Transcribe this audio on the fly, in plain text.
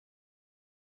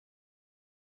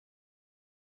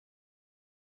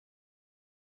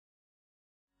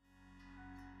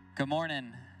Good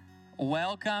morning.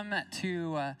 Welcome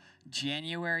to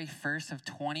January 1st of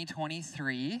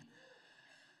 2023.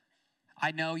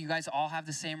 I know you guys all have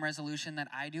the same resolution that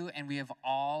I do, and we have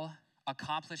all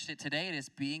accomplished it today. It is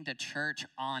being to church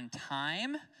on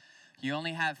time. You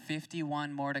only have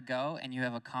 51 more to go, and you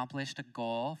have accomplished a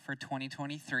goal for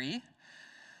 2023.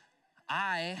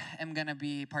 I am going to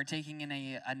be partaking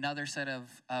in another set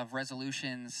of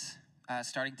resolutions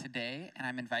starting today, and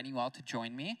I'm inviting you all to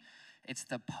join me. It's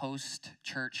the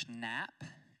post-church nap.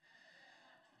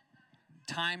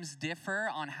 Times differ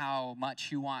on how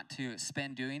much you want to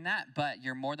spend doing that, but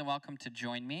you're more than welcome to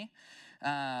join me.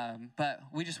 But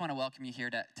we just want to welcome you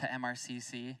here to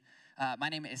MRCC. My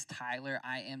name is Tyler.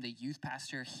 I am the youth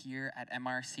pastor here at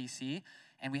MRCC,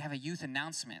 and we have a youth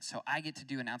announcement. So I get to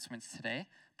do announcements today.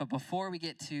 But before we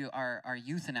get to our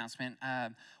youth announcement,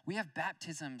 we have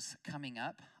baptisms coming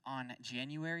up on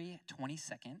January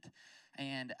 22nd.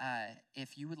 And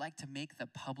if you would like to make the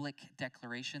public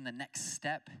declaration, the next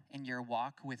step in your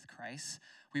walk with Christ,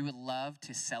 we would love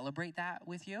to celebrate that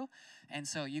with you. And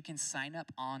so you can sign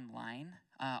up online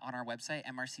on our website,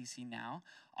 MRCC Now.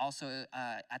 Also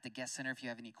at the guest center, if you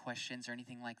have any questions or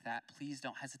anything like that, please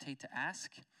don't hesitate to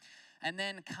ask. And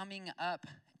then coming up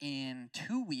in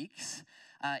 2 weeks,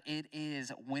 it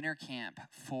is winter camp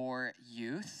for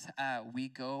youth. We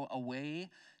go away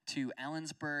to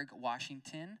Ellensburg,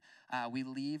 Washington. We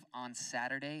leave on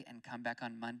Saturday and come back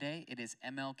on Monday. It is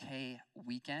MLK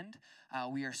weekend.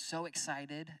 We are so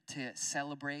excited to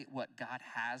celebrate what God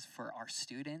has for our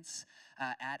students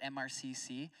at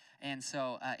MRCC. And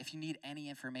so if you need any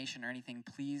information or anything,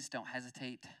 please don't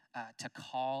hesitate to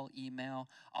call, email.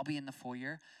 I'll be in the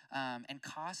foyer. And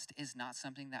cost is not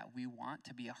something that we want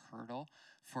to be a hurdle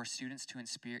for students to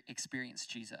experience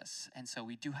Jesus. And so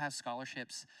we do have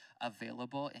scholarships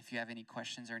available. If you have any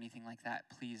questions or anything like that,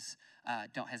 please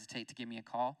don't hesitate to give me a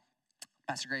call.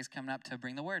 Pastor Gray's coming up to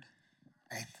bring the word.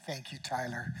 Hey, thank you,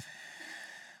 Tyler.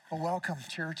 Well, welcome,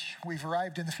 church. We've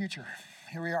arrived in the future.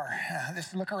 Here we are.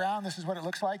 Look around. This is what it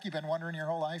looks like. You've been wondering your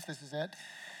whole life. This is it.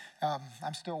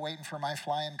 I'm still waiting for my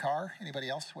flying car. Anybody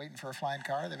else waiting for a flying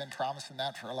car? They've been promising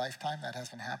that for a lifetime. That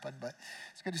hasn't happened, but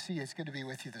it's good to see you. It's good to be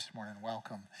with you this morning.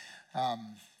 Welcome.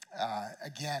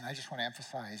 Again, I just want to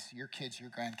emphasize your kids, your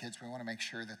grandkids, we want to make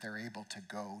sure that they're able to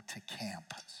go to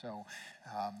camp. So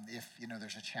if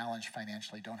there's a challenge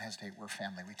financially, don't hesitate. We're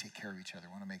family. We take care of each other.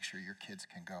 We want to make sure your kids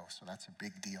can go. So that's a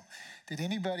big deal. Did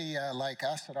anybody like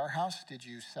us at our house, did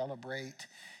you celebrate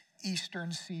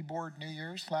Eastern Seaboard New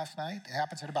Year's last night? It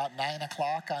happens at about 9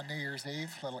 o'clock on New Year's Eve,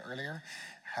 a little earlier.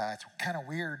 It's kind of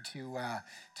weird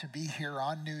to be here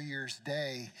on New Year's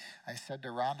Day. I said to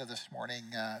Rhonda this morning,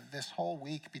 this whole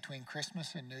week between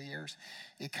Christmas and New Year's,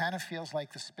 it kind of feels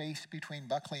like the space between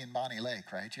Buckley and Bonnie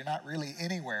Lake, right? You're not really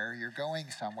anywhere. You're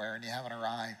going somewhere and you haven't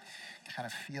arrived. It kind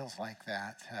of feels like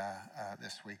that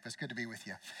this week, but it's good to be with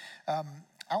you.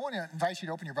 I want to invite you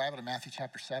to open your Bible to Matthew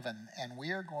chapter 7, and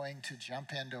we are going to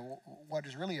jump into what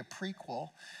is really a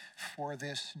prequel for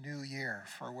this new year,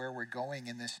 for where we're going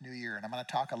in this new year. And I'm going to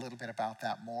talk a little bit about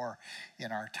that more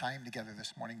in our time together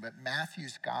this morning. But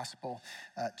Matthew's Gospel,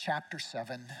 chapter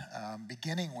 7,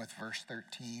 beginning with verse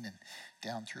 13 and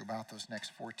down through about those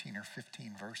next 14 or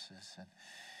 15 verses. And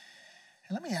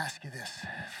let me ask you this,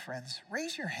 friends.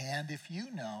 Raise your hand if you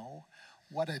know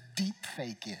what a deep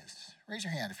fake is. Raise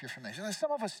your hand if you're familiar.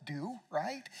 Some of us do,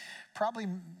 right? Probably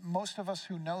most of us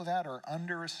who know that are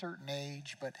under a certain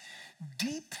age, but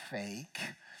deep fake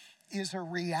is a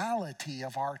reality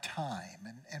of our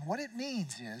time. And what it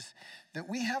means is that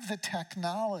we have the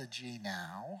technology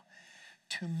now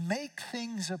to make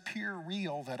things appear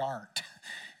real that aren't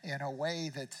in a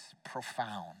way that's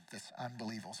profound, that's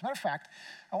unbelievable. As a matter of fact,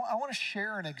 I want to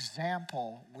share an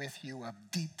example with you of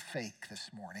deep fake this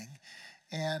morning.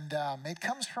 And it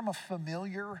comes from a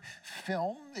familiar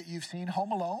film that you've seen,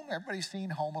 Home Alone. Everybody's seen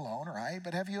Home Alone, right?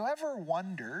 But have you ever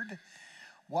wondered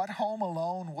what Home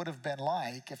Alone would have been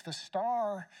like if the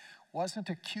star wasn't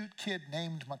a cute kid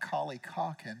named Macaulay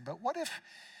Culkin, but what if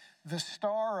the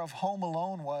star of Home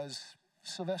Alone was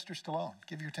Sylvester Stallone?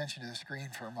 Give your attention to the screen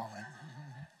for a moment.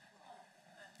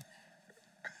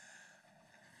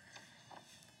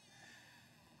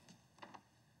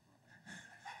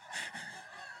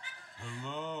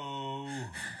 Hello?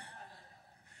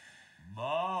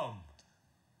 Mom?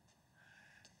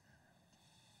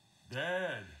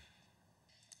 Dad?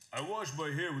 I wash my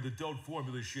hair with adult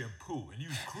formula shampoo and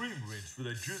use cream rinse for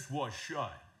that just wash shine.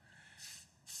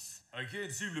 I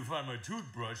can't seem to find my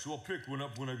toothbrush, so I'll pick one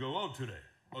up when I go out today.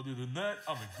 Other than that,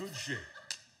 I'm in good shape.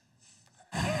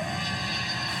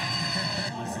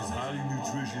 This is highly nutritious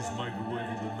nutritious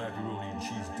microwavable macaroni and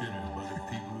cheese dinner by the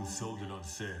people who sold it on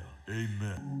sale.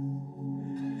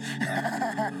 Amen.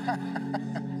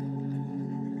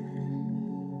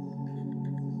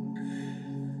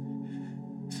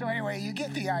 So anyway, you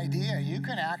get the idea. You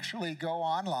can actually go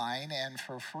online and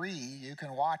for free, you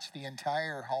can watch the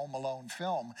entire Home Alone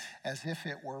film as if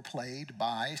it were played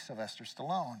by Sylvester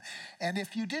Stallone. And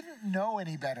if you didn't know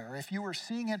any better, if you were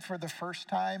seeing it for the first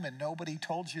time and nobody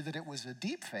told you that it was a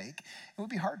deep fake, it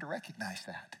would be hard to recognize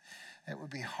that. It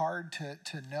would be hard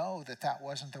to know that that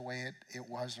wasn't the way it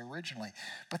was originally.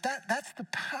 But that's the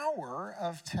power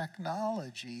of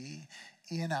technology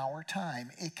in our time.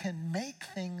 It can make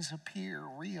things appear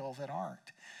real that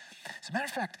aren't. As a matter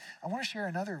of fact, I want to share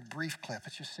another brief clip.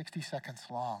 It's just 60 seconds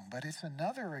long, but it's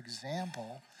another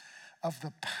example of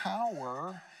the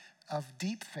power of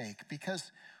deepfake,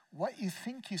 because what you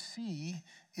think you see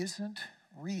isn't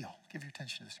real. Give your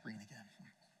attention to the screen again.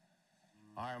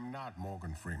 I am not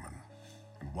Morgan Freeman,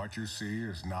 and what you see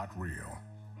is not real.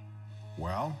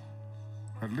 Well,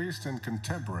 at least in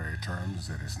contemporary terms,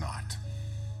 it is not.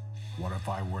 What if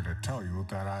I were to tell you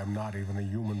that I am not even a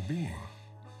human being?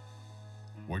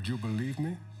 Would you believe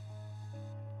me?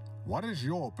 What is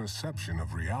your perception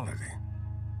of reality?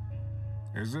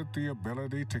 Is it the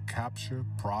ability to capture,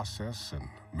 process, and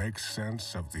make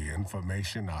sense of the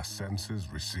information our senses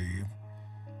receive?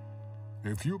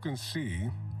 If you can see,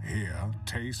 hear,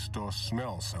 taste, or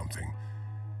smell something,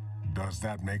 does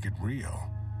that make it real?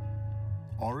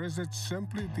 Or is it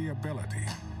simply the ability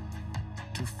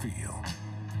to feel?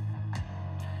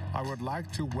 I would like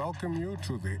to welcome you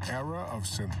to the era of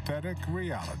synthetic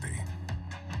reality.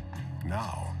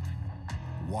 Now,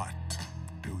 what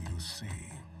do you see?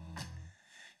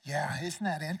 Yeah, isn't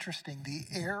that interesting? The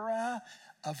era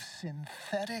of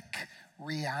synthetic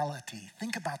reality.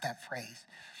 Think about that phrase.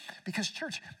 Because,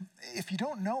 church, if you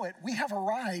don't know it, we have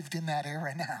arrived in that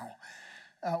era now.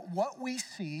 What we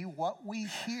see, what we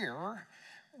hear,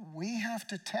 we have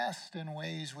to test in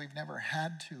ways we've never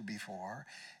had to before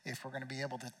if we're going to be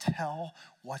able to tell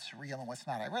what's real and what's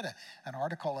not. I read an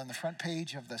article on the front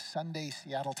page of the Sunday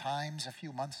Seattle Times a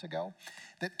few months ago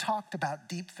that talked about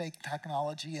deepfake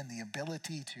technology and the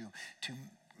ability to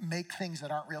make things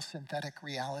that aren't real, synthetic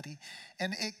reality.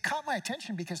 And it caught my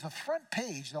attention because the front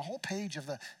page, the whole page of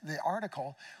the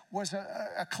article, was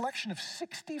a collection of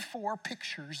 64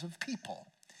 pictures of people.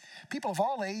 People of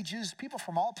all ages, people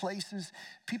from all places,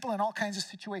 people in all kinds of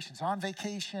situations, on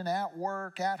vacation, at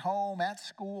work, at home, at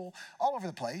school, all over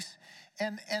the place.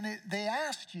 And they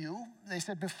asked you, they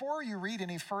said, before you read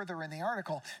any further in the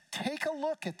article, take a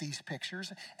look at these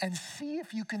pictures and see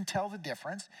if you can tell the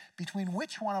difference between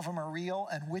which one of them are real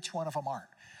and which one of them aren't.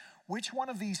 Which one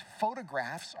of these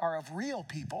photographs are of real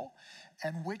people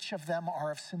and which of them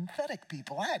are of synthetic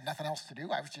people? I had nothing else to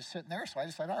do. I was just sitting there, so I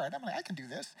decided, all right, I can do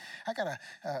this. I got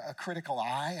a critical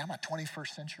eye. I'm a 21st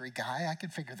century guy. I can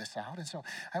figure this out. And so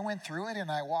I went through it,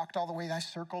 and I walked all the way, and I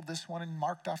circled this one and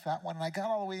marked off that one, and I got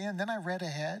all the way in. Then I read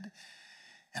ahead,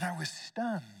 and I was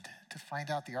stunned to find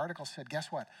out the article said,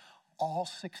 guess what? All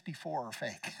 64 are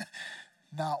fake.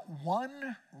 Not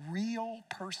one real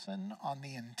person on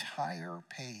the entire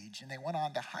page. And they went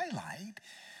on to highlight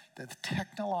the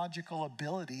technological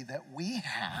ability that we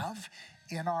have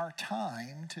in our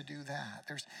time to do that.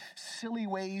 There's silly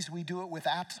ways we do it with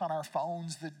apps on our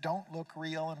phones that don't look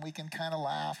real, and we can kind of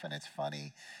laugh, and it's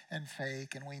funny and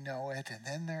fake, and we know it. And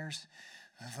then there's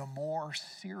the more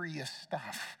serious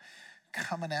stuff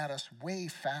coming at us way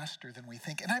faster than we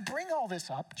think. And I bring all this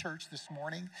up, church, this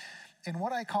morning in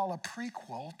what I call a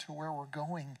prequel to where we're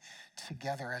going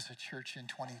together as a church in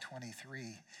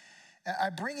 2023.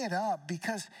 I bring it up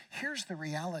because here's the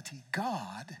reality.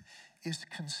 God is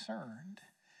concerned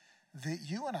that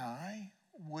you and I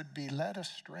would be led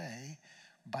astray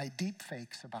by deep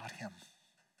fakes about him.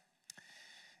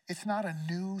 It's not a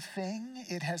new thing.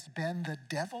 It has been the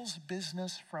devil's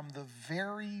business from the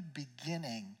very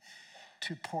beginning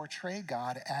to portray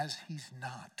God as he's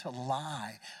not, to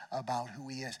lie about who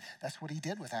he is. That's what he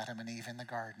did with Adam and Eve in the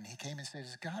garden. He came and said,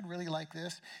 is God really like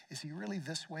this? Is he really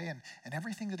this way? And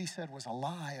everything that he said was a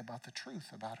lie about the truth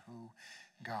about who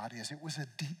God is. It was a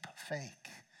deep fake.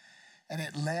 And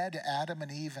it led Adam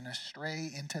and Eve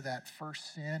astray into that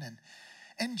first sin.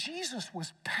 And Jesus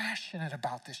was passionate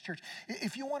about this, church.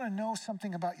 If you want to know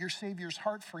something about your Savior's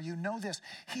heart for you, know this.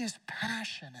 He is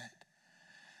passionate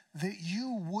that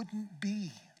you wouldn't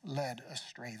be led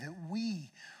astray, that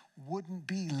we wouldn't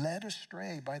be led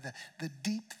astray by the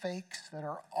deep fakes that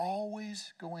are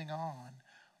always going on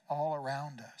all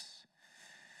around us.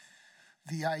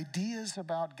 The ideas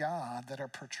about God that are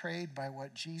portrayed by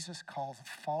what Jesus called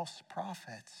false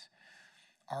prophets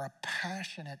are a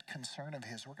passionate concern of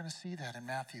his. We're going to see that in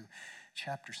Matthew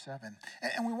chapter 7.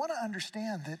 And we want to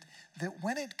understand that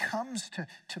when it comes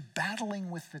to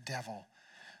battling with the devil,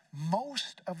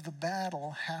 most of the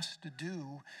battle has to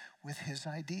do with his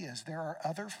ideas. There are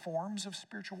other forms of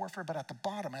spiritual warfare, but at the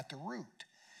bottom, at the root,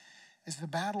 is the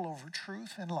battle over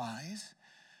truth and lies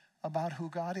about who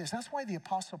God is. That's why the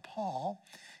Apostle Paul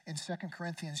in 2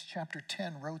 Corinthians chapter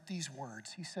 10 wrote these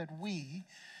words. He said, we,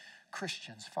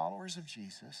 Christians, followers of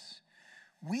Jesus,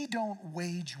 we don't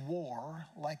wage war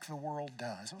like the world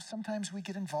does. Sometimes we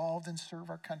get involved and serve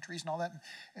our countries and all that,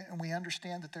 and we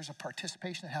understand that there's a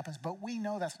participation that happens, but we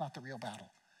know that's not the real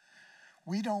battle.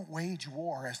 We don't wage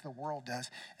war as the world does,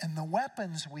 and the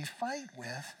weapons we fight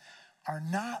with are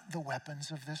not the weapons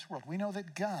of this world. We know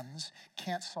that guns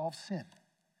can't solve sin.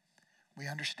 We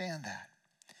understand that.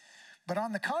 But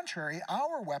on the contrary,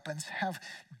 our weapons have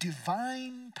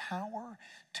divine power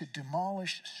to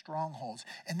demolish strongholds.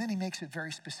 And then he makes it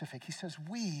very specific. He says,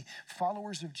 we,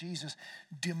 followers of Jesus,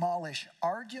 demolish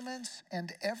arguments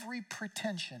and every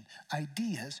pretension,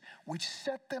 ideas which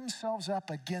set themselves up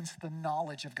against the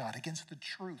knowledge of God, against the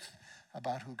truth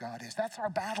about who God is. That's our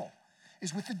battle,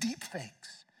 is with the deep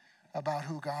fakes about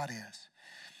who God is.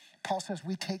 Paul says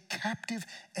we take captive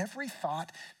every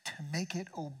thought to make it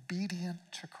obedient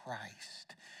to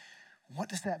Christ. What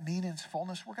does that mean in its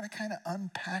fullness? We're going to kind of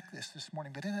unpack this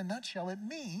morning, but in a nutshell, it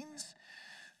means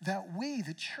that we,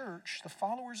 the church, the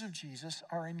followers of Jesus,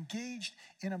 are engaged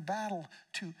in a battle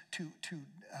to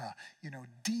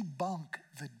debunk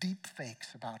the deep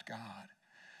fakes about God.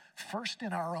 First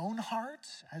in our own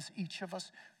hearts, as each of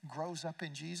us grows up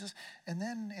in Jesus, and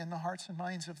then in the hearts and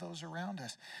minds of those around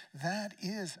us. That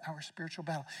is our spiritual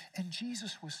battle. And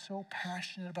Jesus was so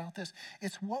passionate about this.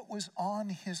 It's what was on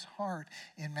his heart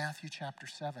in Matthew chapter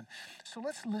 7. So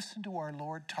let's listen to our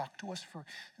Lord talk to us for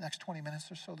the next 20 minutes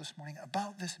or so this morning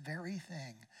about this very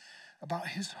thing, about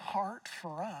his heart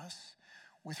for us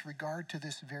with regard to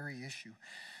this very issue.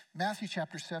 Matthew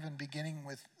chapter 7, beginning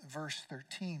with verse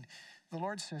 13, the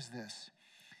Lord says this.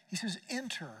 He says,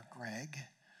 enter, Greg,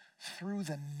 through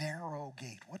the narrow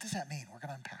gate. What does that mean? We're going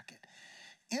to unpack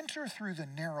it. Enter through the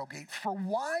narrow gate, for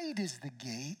wide is the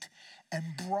gate and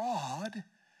broad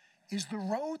is the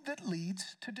road that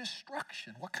leads to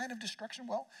destruction. What kind of destruction?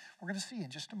 Well, we're going to see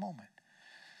in just a moment.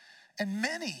 And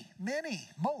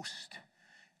most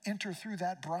enter through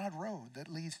that broad road that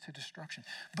leads to destruction.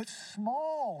 But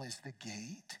small is the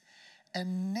gate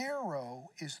and narrow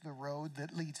is the road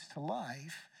that leads to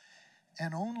life,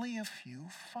 and only a few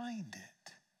find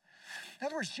it. In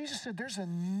other words, Jesus said, there's a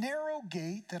narrow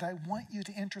gate that I want you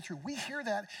to enter through. We hear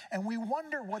that and we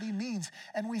wonder what he means.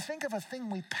 And we think of a thing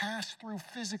we pass through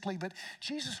physically, but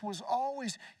Jesus was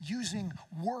always using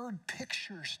word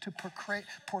pictures to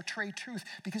portray truth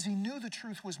because he knew the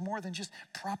truth was more than just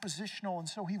propositional. And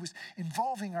so he was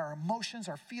involving our emotions,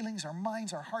 our feelings, our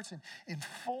minds, our hearts in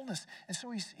fullness. And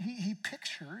so he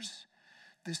pictures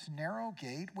this narrow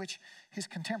gate, which his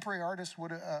contemporary audience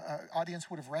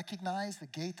would have recognized, the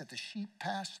gate that the sheep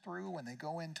pass through when they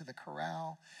go into the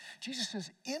corral. Jesus says,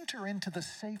 enter into the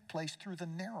safe place through the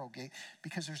narrow gate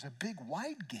because there's a big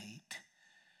wide gate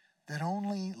that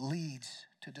only leads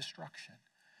to destruction.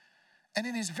 And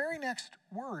in his very next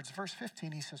words, verse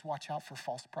 15, he says, watch out for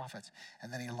false prophets.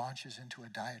 And then he launches into a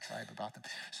diatribe about them.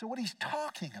 So what he's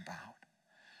talking about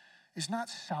is not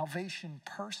salvation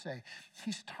per se.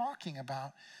 He's talking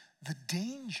about the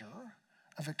danger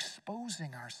of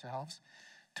exposing ourselves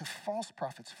to false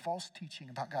prophets, false teaching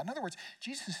about God. In other words,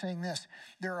 Jesus is saying this,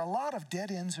 there are a lot of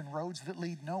dead ends and roads that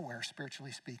lead nowhere,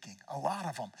 spiritually speaking, a lot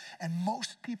of them, and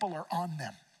most people are on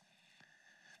them.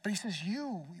 But he says,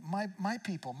 you, my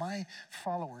people, my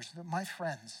followers, my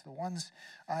friends, the ones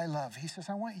I love, he says,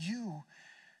 I want you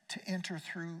to enter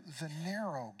through the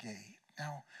narrow gate.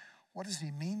 Now, what does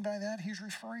he mean by that? He's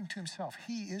referring to himself.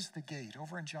 He is the gate.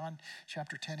 Over in John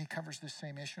chapter 10, he covers this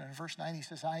same issue. And in verse 9, he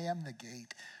says, I am the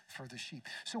gate for the sheep.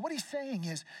 So what he's saying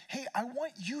is, hey, I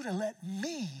want you to let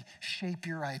me shape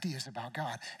your ideas about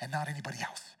God and not anybody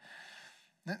else.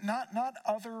 Not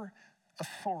other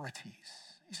authorities.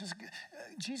 He says,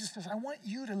 Jesus says, I want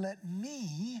you to let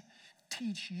me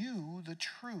teach you the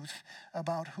truth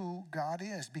about who God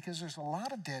is, because there's a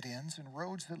lot of dead ends and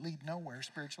roads that lead nowhere,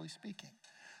 spiritually speaking.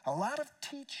 A lot of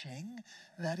teaching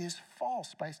that is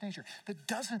false by its nature, that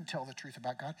doesn't tell the truth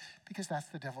about God, because that's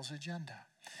the devil's agenda.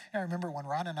 And I remember when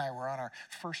Ron and I were on our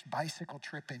first bicycle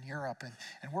trip in Europe,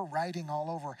 and we're riding all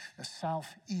over the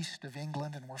southeast of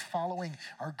England, and we're following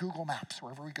our Google Maps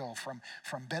wherever we go, from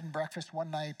bed and breakfast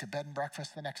one night to bed and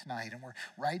breakfast the next night, and we're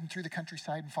riding through the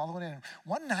countryside and following it. And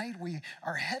one night we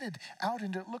are headed out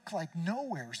into, it looked like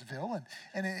Nowheresville,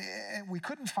 and we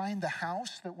couldn't find the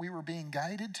house that we were being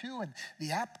guided to, and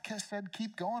the app said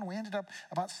keep going. We ended up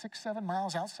about 6-7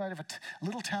 miles outside of a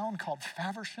little town called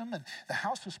Faversham, and the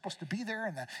house was supposed to be there,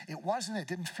 and it wasn't. It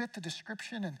didn't fit the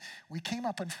description, and we came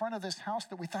up in front of this house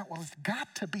that we thought, well, it's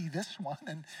got to be this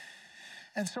one.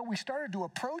 And so we started to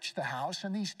approach the house,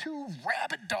 and these 2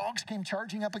 rabid dogs came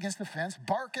charging up against the fence,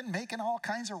 barking, making all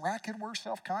kinds of racket. We're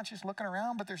self-conscious looking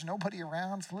around, but there's nobody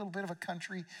around. It's a little bit of a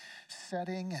country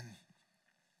setting, and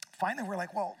finally, we're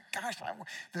like, well, gosh,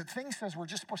 the thing says we're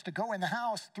just supposed to go in the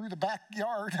house through the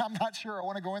backyard. I'm not sure I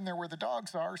want to go in there where the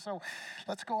dogs are, so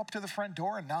let's go up to the front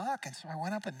door and knock. And so I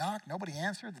went up and knocked. Nobody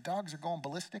answered. The dogs are going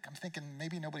ballistic. I'm thinking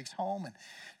maybe nobody's home, and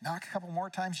knock a couple more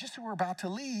times. Just as we're about to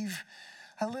leave,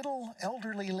 a little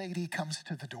elderly lady comes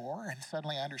to the door, and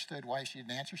suddenly I understood why she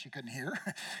didn't answer. She couldn't hear.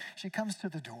 She comes to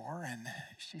the door, and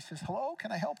she says, hello,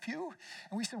 can I help you?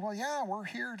 And we said, well, yeah, we're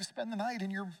here to spend the night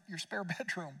in your spare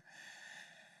bedroom.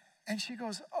 And she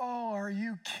goes, oh, are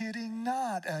you kidding?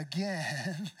 Not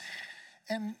again.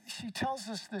 And she tells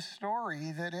us this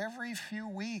story that every few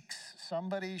weeks,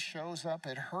 somebody shows up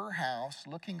at her house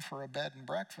looking for a bed and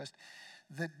breakfast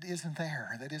that isn't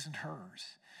there, that isn't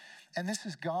hers. And this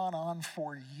has gone on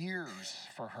for years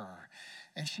for her.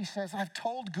 And she says, I've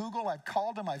told Google, I've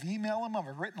called them, I've emailed them,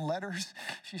 I've written letters.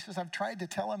 She says, I've tried to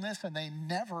tell them this, and they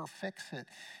never fix it.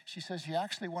 She says, you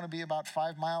actually want to be about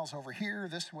 5 miles over here,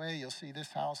 this way, you'll see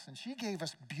this house. And she gave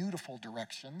us beautiful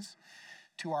directions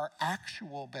to our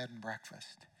actual bed and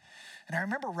breakfast. And I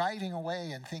remember riding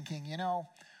away and thinking,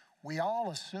 we all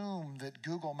assume that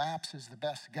Google Maps is the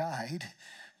best guide,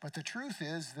 but the truth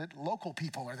is that local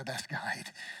people are the best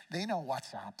guide. They know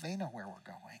what's up. They know where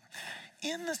we're going.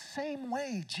 In the same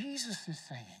way, Jesus is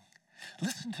saying,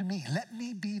 listen to me. Let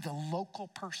me be the local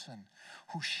person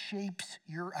who shapes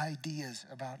your ideas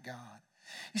about God.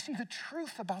 You see, the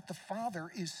truth about the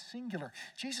Father is singular.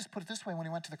 Jesus put it this way when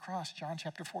he went to the cross, John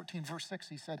chapter 14, verse 6.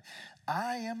 He said,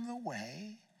 I am the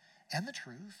way and the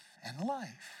truth and the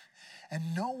life.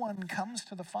 And no one comes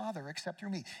to the Father except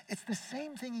through me. It's the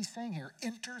same thing he's saying here.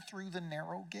 Enter through the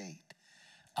narrow gate.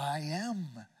 I am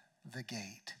the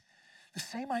gate. The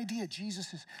same idea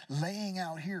Jesus is laying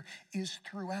out here is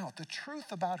throughout. The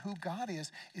truth about who God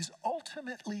is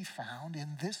ultimately found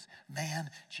in this man,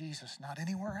 Jesus, not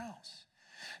anywhere else.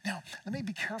 Now, let me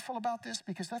be careful about this,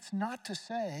 because that's not to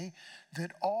say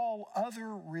that all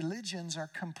other religions are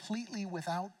completely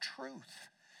without truth.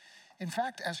 In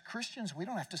fact, as Christians, we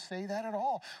don't have to say that at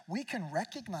all. We can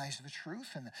recognize the truth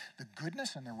and the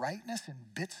goodness and the rightness in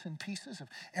bits and pieces of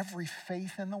every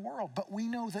faith in the world. But we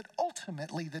know that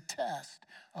ultimately the test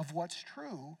of what's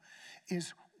true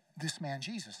is this man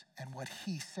Jesus and what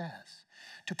he says.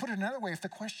 To put it another way, if the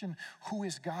question, who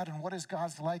is God and what is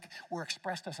God's like, were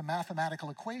expressed as a mathematical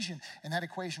equation, and that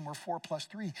equation were 4 plus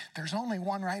 3, there's only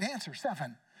one right answer,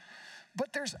 7.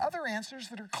 But there's other answers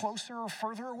that are closer or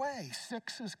further away.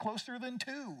 6 is closer than 2.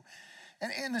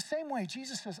 And in the same way,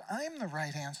 Jesus says, I'm the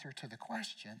right answer to the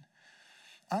question.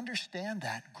 Understand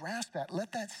that, grasp that,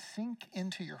 let that sink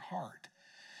into your heart.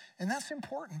 And that's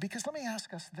important, because let me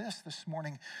ask us this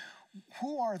morning.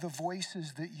 Who are the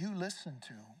voices that you listen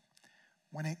to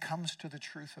when it comes to the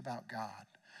truth about God,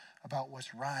 about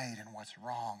what's right and what's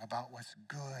wrong, about what's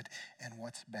good and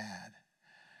what's bad?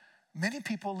 Many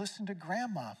people listen to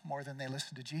grandma more than they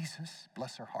listen to Jesus,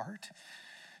 bless her heart.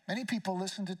 Many people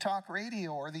listen to talk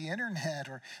radio or the internet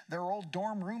or their old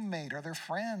dorm roommate or their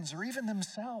friends or even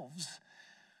themselves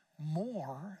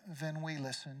more than we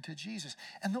listen to Jesus.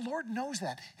 And the Lord knows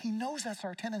that. He knows that's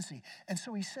our tendency. And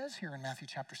so he says here in Matthew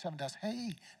chapter 7 to us,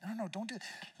 hey, no, don't do it.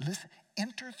 Listen,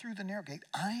 enter through the narrow gate.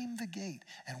 I'm the gate.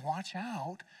 And watch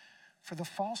out for the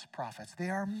false prophets. They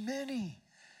are many.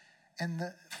 And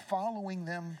following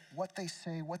them, what they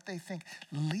say, what they think,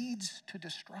 leads to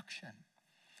destruction.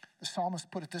 The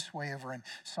psalmist put it this way over in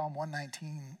Psalm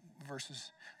 119,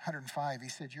 verses 105. He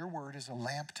said, your word is a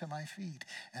lamp to my feet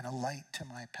and a light to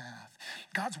my path.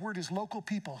 God's word is local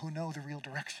people who know the real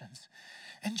directions.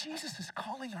 And Jesus is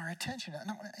calling our attention.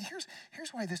 Now, here's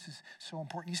why this is so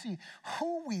important. You see,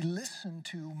 who we listen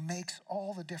to makes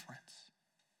all the difference.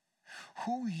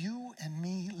 Who you and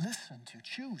me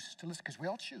choose to listen, because we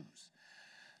all choose.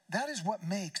 That is what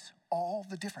makes all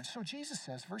the difference. So Jesus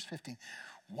says, verse 15,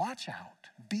 watch out,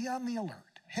 be on the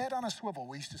alert, head on a swivel,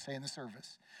 we used to say in the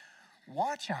service.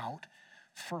 Watch out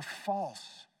for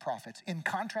false prophets. In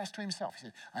contrast to himself, he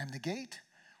said, I'm the gate.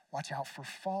 Watch out for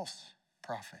false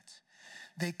prophets.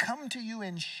 They come to you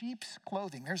in sheep's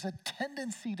clothing. There's a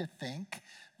tendency to think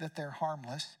that they're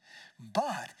harmless,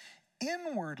 but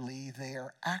inwardly they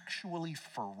are actually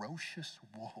ferocious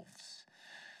wolves.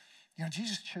 You know,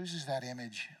 Jesus chooses that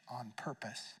image on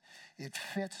purpose. It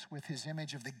fits with his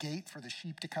image of the gate for the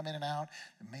sheep to come in and out.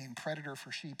 The main predator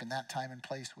for sheep in that time and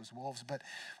place was wolves. But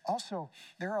also,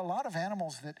 there are a lot of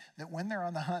animals that when they're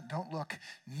on the hunt don't look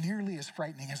nearly as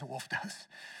frightening as a wolf does.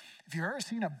 If you've ever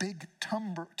seen a big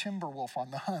timber wolf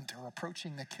on the hunt or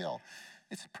approaching the kill,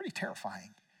 it's pretty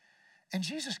terrifying. And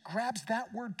Jesus grabs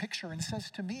that word picture and says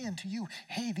to me and to you,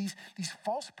 hey, these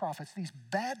false prophets, these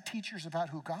bad teachers about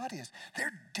who God is,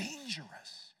 they're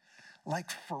dangerous,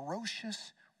 like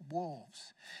ferocious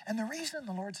wolves. And the reason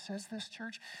the Lord says this,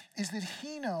 church, is that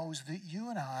he knows that you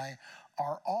and I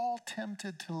are all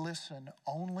tempted to listen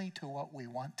only to what we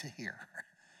want to hear.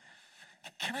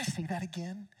 Can I say that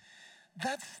again?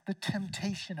 That's the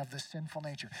temptation of the sinful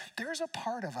nature. There's a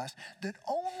part of us that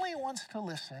only wants to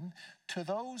listen to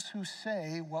those who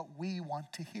say what we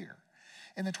want to hear.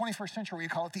 In the 21st century, we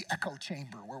call it the echo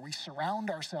chamber, where we surround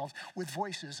ourselves with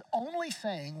voices only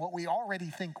saying what we already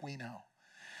think we know.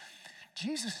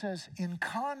 Jesus says, in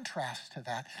contrast to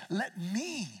that, let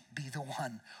me be the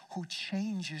one who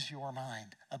changes your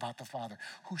mind about the Father,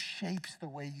 who shapes the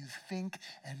way you think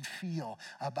and feel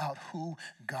about who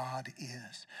God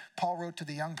is. Paul wrote to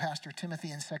the young pastor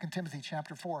Timothy in 2 Timothy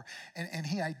chapter 4, and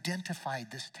he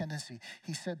identified this tendency.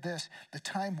 He said this, the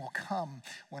time will come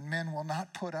when men will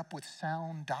not put up with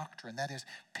sound doctrine, that is,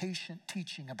 patient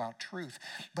teaching about truth,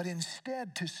 but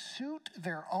instead, to suit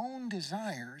their own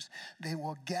desires, they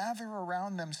will gather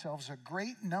around themselves a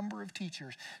great number of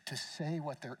teachers to say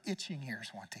what their itching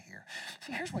ears want to hear.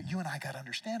 See, here's what you and I got to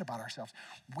understand about ourselves.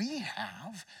 We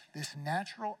have this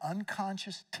natural,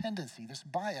 unconscious tendency, this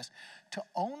bias, to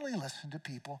only listen to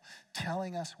people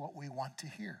telling us what we want to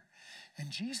hear.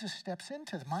 And Jesus steps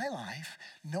into my life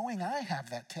knowing I have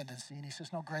that tendency, and he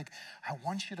says, no, Greg, I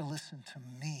want you to listen to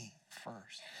me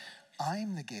first.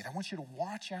 I'm the gate. I want you to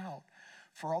watch out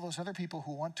for all those other people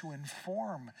who want to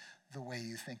inform the way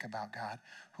you think about God,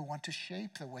 who want to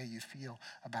shape the way you feel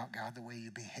about God, the way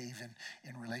you behave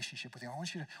in relationship with him. I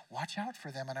want you to watch out for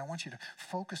them, and I want you to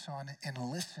focus on and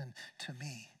listen to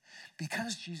me.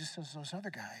 Because Jesus says those other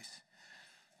guys,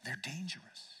 they're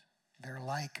dangerous. They're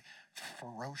like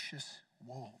ferocious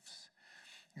wolves.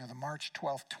 You know, the March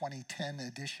 12th, 2010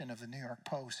 edition of the New York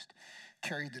Post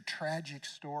carried the tragic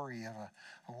story of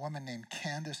a woman named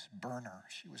Candace Berner.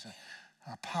 She was a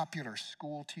popular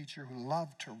school teacher who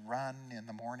loved to run in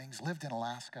the mornings, lived in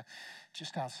Alaska,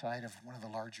 just outside of one of the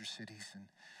larger cities.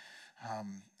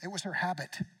 And it was her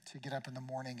habit to get up in the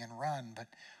morning and run. But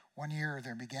one year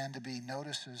there began to be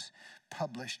notices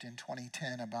published in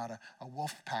 2010 about a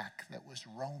wolf pack that was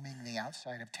roaming the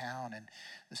outside of town. And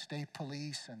the state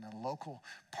police and the local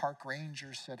park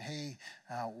rangers said, hey,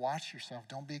 watch yourself.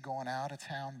 Don't be going out of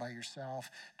town by yourself.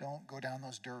 Don't go down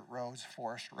those dirt roads,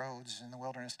 forest roads in the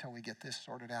wilderness till we get this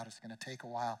sorted out. It's going to take a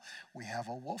while. We have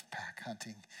a wolf pack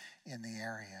hunting in the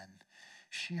area. And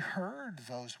she heard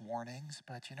those warnings,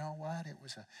 but you know what? It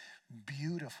was a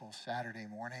beautiful Saturday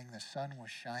morning. The sun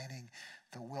was shining.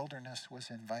 The wilderness was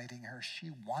inviting her. She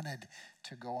wanted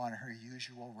to go on her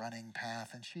usual running path,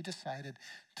 and she decided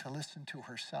to listen to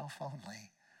herself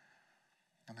only.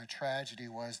 And the tragedy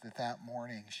was that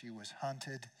morning she was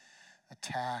hunted,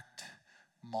 attacked,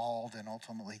 mauled, and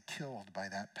ultimately killed by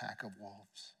that pack of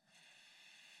wolves.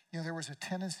 You know, there was a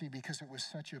tendency, because it was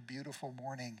such a beautiful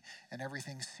morning and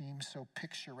everything seemed so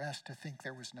picturesque, to think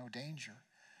there was no danger.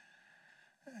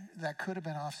 That could have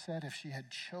been offset if she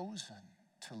had chosen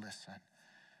to listen,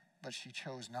 but she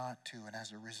chose not to, and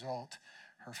as a result,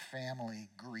 her family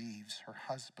grieves. Her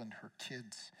husband, her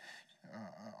kids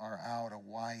are out, a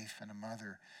wife and a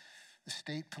mother. The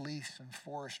state police and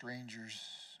forest rangers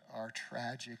are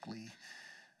tragically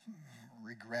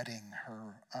regretting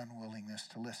her unwillingness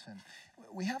to listen.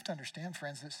 We have to understand,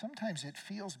 friends, that sometimes it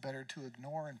feels better to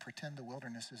ignore and pretend the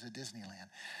wilderness is a Disneyland.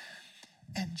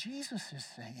 And Jesus is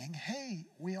saying, hey,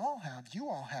 you all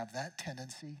have that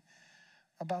tendency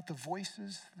about the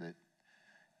voices that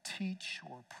teach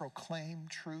or proclaim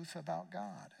truth about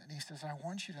God. And he says, I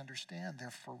want you to understand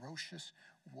they're ferocious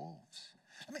wolves.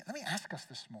 Let me ask us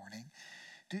this morning,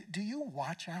 do you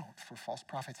watch out for false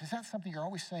prophets? Is that something you're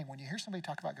always saying? When you hear somebody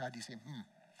talk about God, do you say,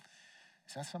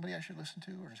 is that somebody I should listen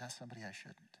to, or is that somebody I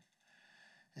shouldn't?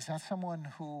 Is that someone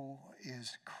who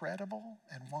is credible,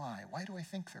 and why? Why do I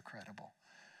think they're credible?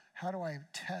 How do I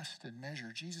test and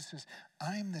measure? Jesus says,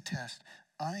 I'm the test.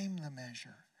 I'm the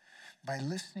measure. By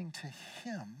listening to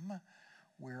him,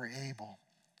 we're able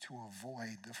to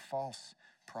avoid the false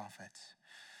prophets.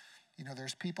 You know,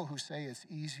 there's people who say it's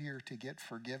easier to get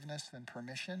forgiveness than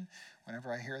permission.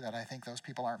 Whenever I hear that, I think those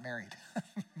people aren't married.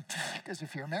 Because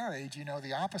if you're married, you know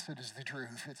the opposite is the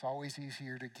truth. It's always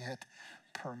easier to get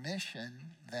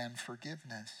permission than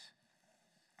forgiveness.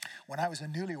 When I was a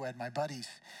newlywed, my buddies,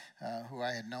 who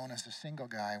I had known as a single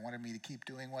guy, wanted me to keep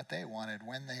doing what they wanted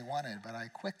when they wanted, but I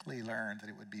quickly learned that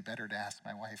it would be better to ask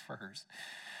my wife first.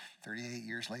 38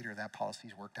 years later, that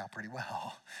policy's worked out pretty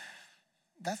well.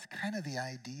 That's kind of the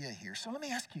idea here. So let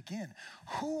me ask you again,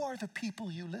 who are the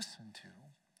people you listen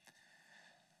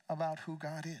to about who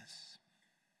God is?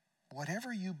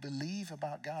 Whatever you believe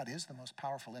about God is the most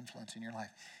powerful influence in your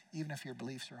life, even if your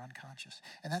beliefs are unconscious.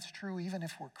 And that's true even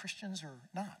if we're Christians or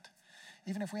not.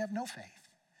 Even if we have no faith,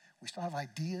 we still have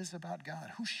ideas about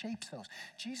God. Who shapes those?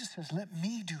 Jesus says, let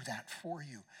me do that for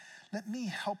you. Let me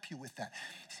help you with that.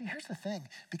 See, here's the thing.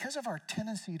 Because of our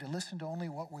tendency to listen to only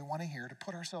what we want to hear, to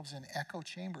put ourselves in echo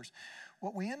chambers,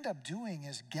 what we end up doing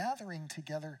is gathering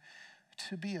together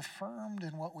to be affirmed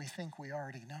in what we think we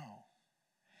already know,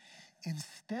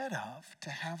 instead of to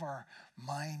have our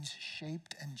minds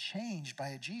shaped and changed by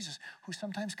a Jesus who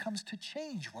sometimes comes to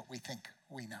change what we think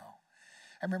we know.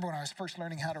 I remember when I was first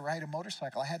learning how to ride a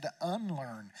motorcycle, I had to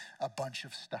unlearn a bunch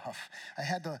of stuff. I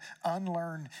had to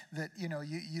unlearn that,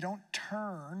 you don't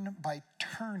turn by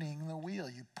turning the wheel.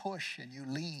 You push and you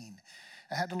lean.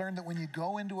 I had to learn that when you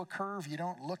go into a curve, you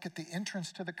don't look at the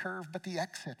entrance to the curve, but the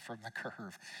exit from the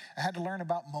curve. I had to learn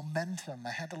about momentum.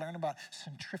 I had to learn about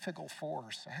centrifugal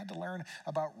force. I had to learn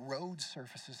about road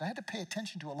surfaces. I had to pay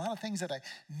attention to a lot of things that I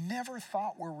never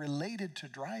thought were related to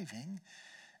driving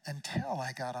until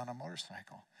I got on a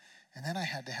motorcycle. And then I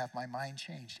had to have my mind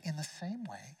changed. In the same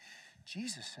way,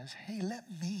 Jesus says, hey, let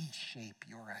me shape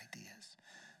your ideas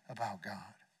about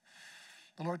God.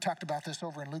 The Lord talked about this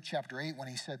over in Luke chapter 8 when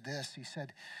he said this. He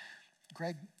said,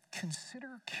 Greg,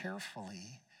 consider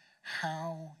carefully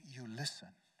how you listen,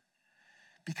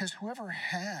 because whoever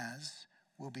has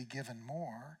will be given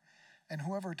more, and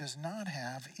whoever does not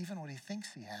have, even what he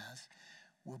thinks he has,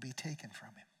 will be taken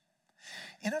from him.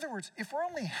 In other words, if we're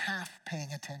only half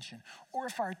paying attention, or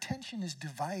if our attention is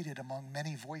divided among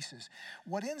many voices,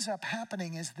 what ends up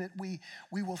happening is that we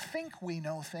will think we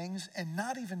know things and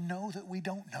not even know that we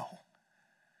don't know.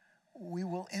 We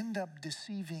will end up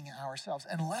deceiving ourselves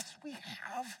unless we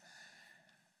have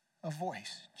a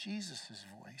voice, Jesus'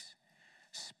 voice,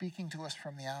 speaking to us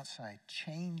from the outside,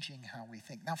 changing how we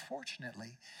think. Now,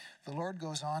 fortunately, the Lord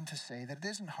goes on to say that it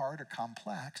isn't hard or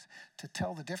complex to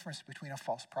tell the difference between a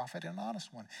false prophet and an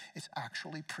honest one. It's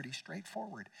actually pretty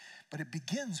straightforward. But it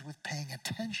begins with paying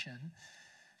attention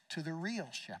to the real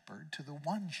shepherd, to the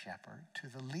one shepherd, to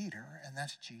the leader, and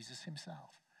that's Jesus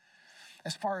himself.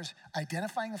 As far as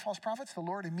identifying the false prophets, the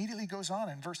Lord immediately goes on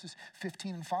in verses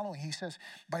 15 and following. He says,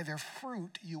 by their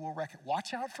fruit you will recognize.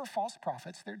 Watch out for false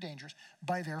prophets. They're dangerous.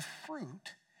 By their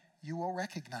fruit you will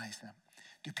recognize them.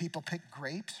 Do people pick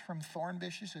grapes from thorn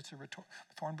bushes?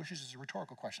 Thorn bushes is a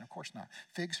rhetorical question. Of course not.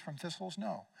 Figs from thistles?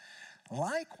 No.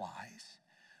 Likewise,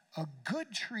 a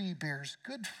good tree bears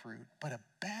good fruit, but a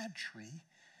bad tree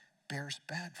bears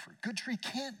bad fruit. Good tree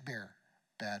can't bear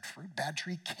bad fruit. Bad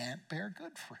tree can't bear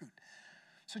good fruit.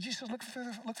 So Jesus says,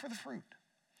 look for the fruit.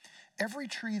 Every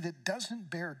tree that doesn't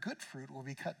bear good fruit will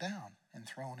be cut down and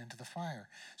thrown into the fire.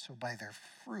 So by their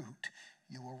fruit,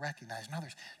 you will recognize. Now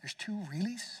there's two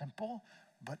really simple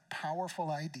but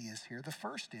powerful ideas here. The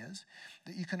first is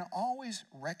that you can always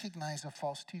recognize a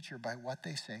false teacher by what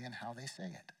they say and how they say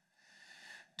it.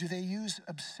 Do they use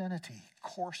obscenity,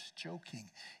 coarse joking,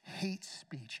 hate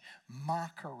speech,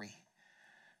 mockery?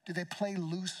 Do they play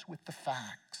loose with the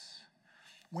facts?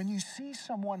 When you see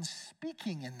someone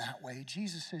speaking in that way,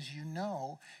 Jesus says, you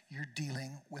know you're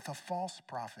dealing with a false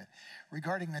prophet.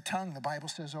 Regarding the tongue, the Bible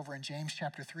says over in James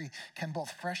chapter 3, can both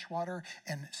fresh water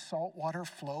and salt water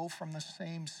flow from the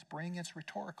same spring? It's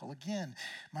rhetorical. Again,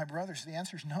 my brothers, the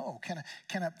answer is no.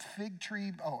 Can a fig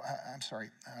tree,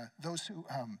 those who,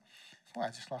 I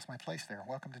just lost my place there.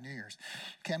 Welcome to New Year's.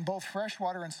 Can both fresh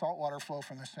water and salt water flow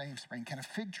from the same spring? Can a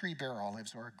fig tree bear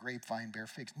olives or a grapevine bear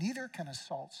figs? Neither can a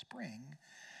salt spring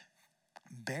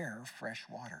bear fresh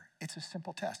water. It's a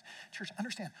simple test. Church,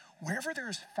 understand, wherever there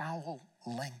is foul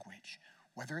language,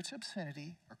 whether it's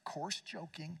obscenity or coarse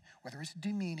joking, whether it's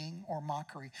demeaning or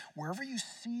mockery, wherever you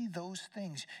see those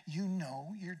things, you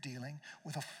know you're dealing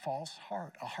with a false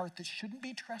heart, a heart that shouldn't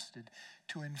be trusted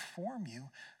to inform you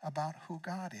about who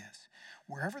God is.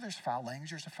 Wherever there's foul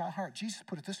language, there's a foul heart. Jesus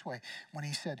put it this way when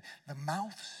he said, the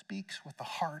mouth speaks what the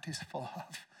heart is full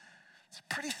of. It's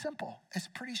pretty simple. It's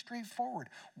pretty straightforward.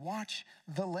 Watch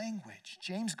the language.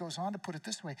 James goes on to put it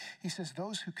this way. He says,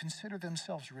 those who consider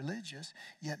themselves religious,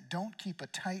 yet don't keep a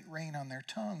tight rein on their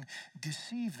tongue,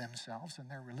 deceive themselves, and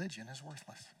their religion is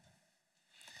worthless.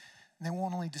 And they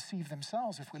won't only deceive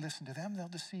themselves. If we listen to them, they'll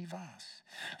deceive us.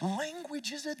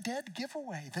 Language is a dead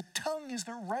giveaway. The tongue is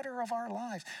the rudder of our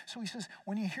lives. So he says,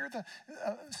 when you hear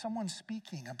someone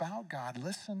speaking about God,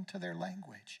 listen to their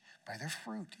language. By their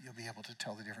fruit, you'll be able to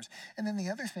tell the difference. And then the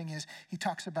other thing is, he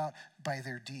talks about by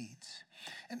their deeds.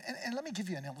 And let me give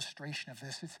you an illustration of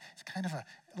this. It's kind of a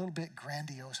little bit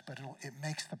grandiose, but it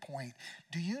makes the point.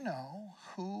 Do you know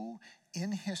who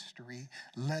in history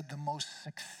led the most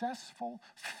successful,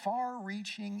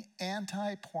 far-reaching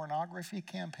anti-pornography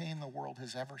campaign the world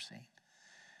has ever seen?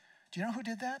 Do you know who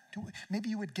did that? Maybe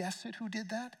you would guess it, who did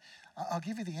that? I'll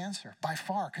give you the answer. By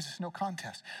far, because it's no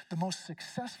contest. The most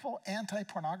successful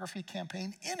anti-pornography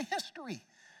campaign in history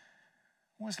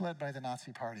was led by the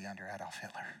Nazi Party under Adolf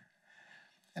Hitler.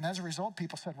 And as a result,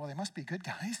 people said, well, they must be good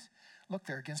guys. Look,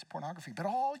 they're against pornography. But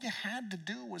all you had to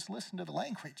do was listen to the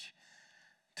language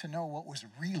to know what was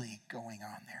really going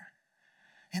on there.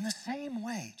 In the same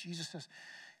way, Jesus says,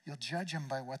 you'll judge them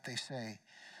by what they say.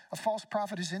 A false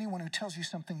prophet is anyone who tells you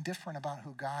something different about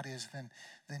who God is than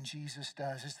Jesus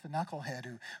does. It's the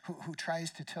knucklehead who tries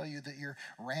to tell you that you're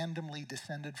randomly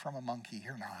descended from a monkey.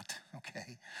 You're not,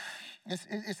 okay?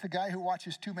 It's the guy who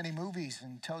watches too many movies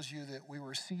and tells you that we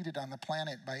were seeded on the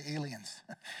planet by aliens.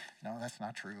 No, that's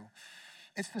not true.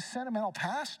 It's the sentimental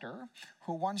pastor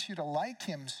who wants you to like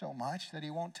him so much that he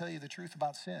won't tell you the truth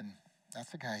about sin.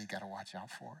 That's the guy you got to watch out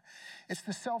for. It's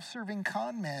the self-serving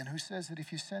con man who says that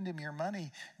if you send him your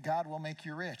money, God will make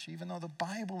you rich, even though the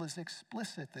Bible is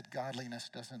explicit that godliness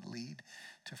doesn't lead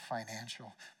to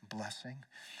financial blessing.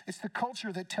 It's the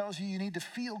culture that tells you need to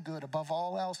feel good above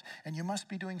all else, and you must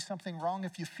be doing something wrong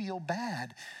if you feel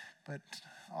bad. But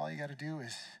all you got to do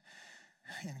is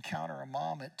encounter a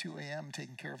mom at 2 a.m.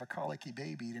 taking care of a colicky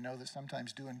baby to know that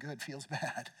sometimes doing good feels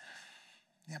bad.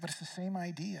 Yeah, but it's the same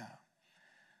idea.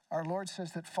 Our Lord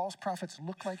says that false prophets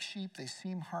look like sheep, they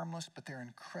seem harmless, but they're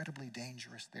incredibly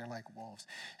dangerous. They're like wolves,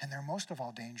 and they're most of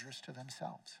all dangerous to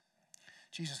themselves.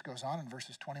 Jesus goes on in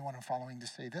verses 21 and following to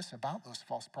say this about those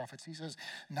false prophets. He says,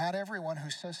 not everyone who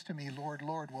says to me, Lord,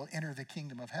 Lord, will enter the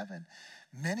kingdom of heaven.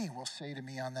 Many will say to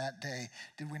me on that day,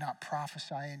 did we not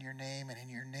prophesy in your name, and in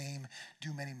your name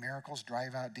do many miracles,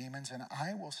 drive out demons? And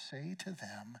I will say to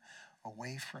them,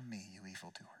 away from me, you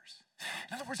evildoers.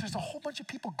 In other words, there's a whole bunch of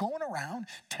people going around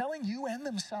telling you and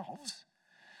themselves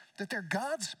that they're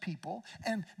God's people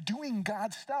and doing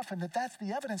God's stuff, and that's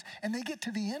the evidence. And they get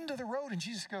to the end of the road, and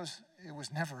Jesus goes, it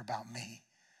was never about me.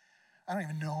 I don't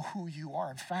even know who you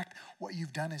are. In fact, what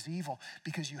you've done is evil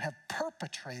because you have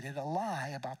perpetrated a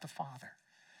lie about the Father,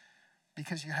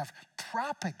 because you have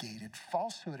propagated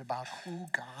falsehood about who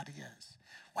God is.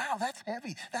 Wow, that's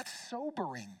heavy. That's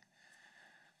sobering.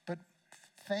 But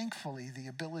thankfully, the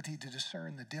ability to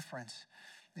discern the difference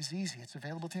is easy. It's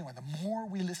available to anyone. The more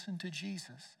we listen to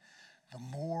Jesus, the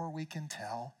more we can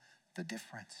tell the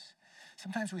difference.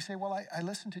 Sometimes we say, well, I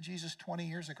listened to Jesus 20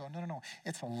 years ago. No.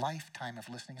 It's a lifetime of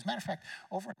listening. As a matter of fact,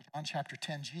 over in John chapter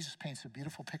 10, Jesus paints a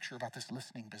beautiful picture about this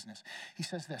listening business. He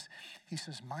says this. He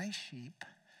says, my sheep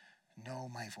know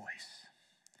my voice,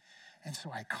 and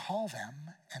so I call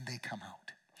them and they come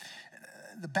out.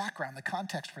 The background, the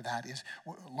context for that is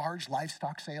large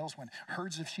livestock sales. When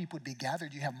herds of sheep would be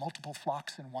gathered, you have multiple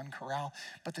flocks in one corral.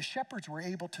 But the shepherds were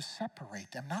able to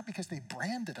separate them, not because they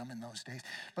branded them in those days,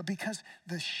 but because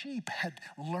the sheep had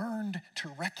learned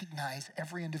to recognize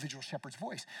every individual shepherd's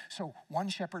voice. So one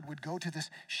shepherd would go to this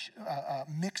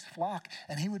mixed flock,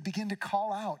 and he would begin to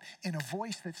call out in a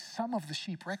voice that some of the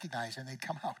sheep recognized, and they'd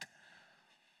come out.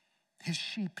 His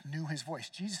sheep knew his voice.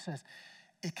 Jesus says,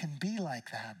 it can be like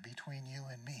that between you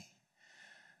and me.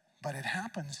 But it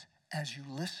happens as you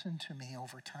listen to me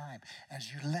over time,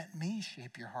 as you let me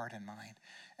shape your heart and mind,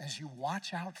 as you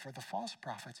watch out for the false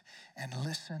prophets and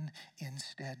listen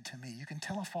instead to me. You can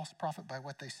tell a false prophet by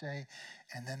what they say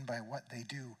and then by what they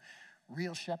do.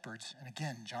 Real shepherds, and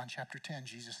again, John chapter 10,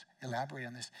 Jesus elaborated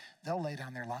on this, they'll lay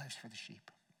down their lives for the sheep.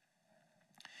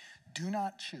 Do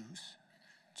not choose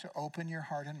to open your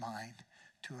heart and mind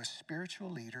to a spiritual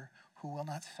leader who will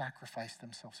not sacrifice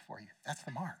themselves for you. That's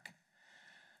the mark.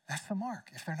 That's the mark.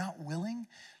 If they're not willing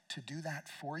to do that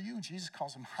for you, Jesus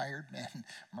calls them hired men,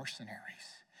 mercenaries.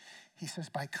 He says,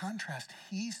 by contrast,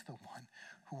 he's the one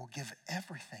who will give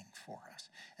everything for us.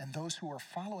 And those who are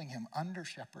following him, under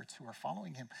shepherds who are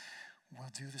following him, will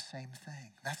do the same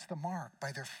thing. That's the mark.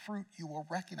 By their fruit, you will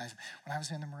recognize them. When I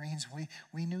was in the Marines,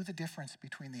 we knew the difference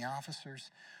between the officers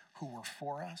who were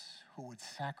for us, who would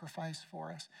sacrifice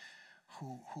for us,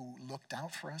 who looked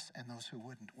out for us, and those who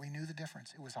wouldn't. We knew the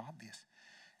difference. It was obvious.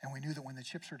 And we knew that when the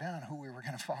chips were down, who we were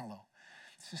going to follow.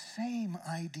 It's the same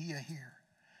idea here.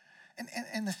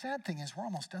 And the sad thing is, we're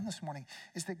almost done this morning,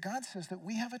 is that God says that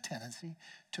we have a tendency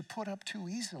to put up too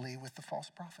easily with the false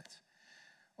prophets.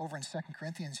 Over in 2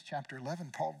 Corinthians chapter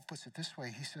 11, Paul puts it this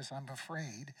way. He says, I'm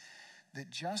afraid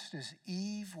that just as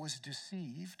Eve was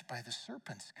deceived by the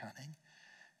serpent's cunning,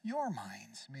 your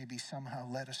minds may be somehow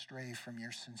led astray from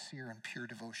your sincere and pure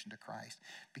devotion to Christ.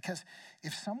 Because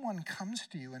if someone comes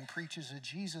to you and preaches a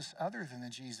Jesus other than the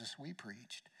Jesus we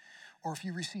preached, or if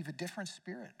you receive a different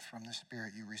spirit from the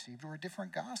spirit you received, or a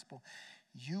different gospel,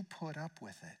 you put up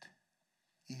with it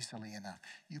easily enough.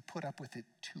 You put up with it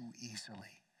too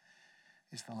easily,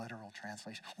 is the literal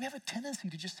translation. We have a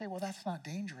tendency to just say, well, that's not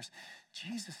dangerous.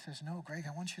 Jesus says, no, Greg,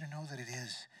 I want you to know that it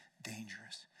is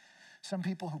dangerous. Some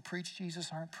people who preach Jesus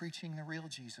aren't preaching the real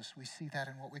Jesus. We see that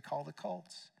in what we call the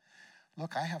cults.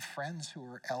 Look, I have friends who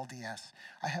are LDS.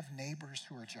 I have neighbors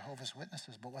who are Jehovah's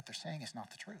Witnesses, but what they're saying is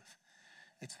not the truth.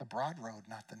 It's the broad road,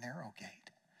 not the narrow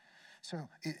gate. So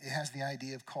it has the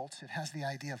idea of cults. It has the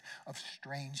idea of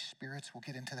strange spirits. We'll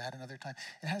get into that another time.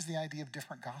 It has the idea of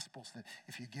different gospels, that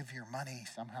if you give your money,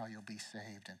 somehow you'll be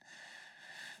saved. And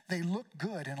they look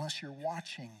good unless you're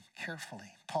watching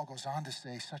carefully. Paul goes on to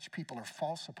say, such people are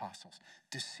false apostles,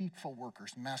 deceitful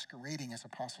workers, masquerading as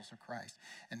apostles of Christ.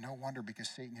 And no wonder, because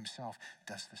Satan himself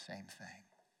does the same thing.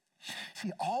 See,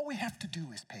 all we have to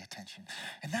do is pay attention.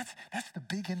 And that's the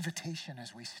big invitation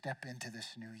as we step into this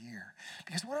new year.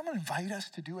 Because what I'm going to invite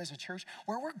us to do as a church,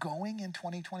 where we're going in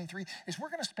 2023, is we're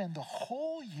going to spend the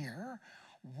whole year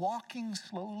walking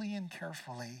slowly and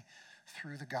carefully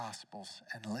through the Gospels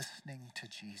and listening to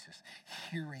Jesus,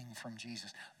 hearing from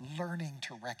Jesus, learning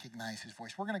to recognize his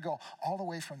voice. We're going to go all the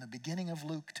way from the beginning of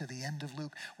Luke to the end of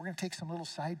Luke. We're going to take some little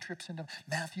side trips into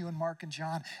Matthew and Mark and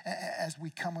John as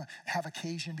we have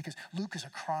occasion, because Luke is a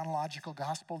chronological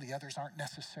gospel. The others aren't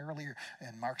necessarily, or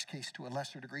in Mark's case, to a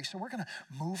lesser degree. So we're going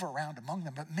to move around among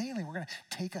them, but mainly we're going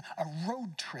to take a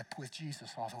road trip with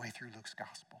Jesus all the way through Luke's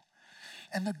gospel.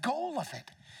 And the goal of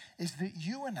it is that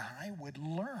you and I would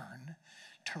learn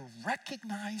to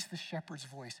recognize the shepherd's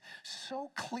voice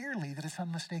so clearly that it's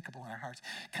unmistakable in our hearts.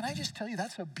 Can I just tell you,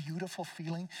 that's a beautiful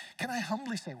feeling? Can I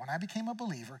humbly say, when I became a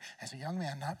believer, as a young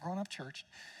man, not grown up church,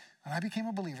 when I became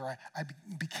a believer, I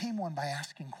became one by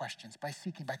asking questions, by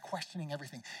seeking, by questioning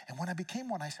everything. And when I became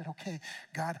one, I said, okay,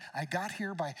 God, I got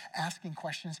here by asking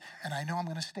questions, and I know I'm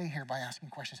going to stay here by asking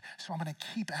questions. So I'm going to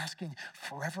keep asking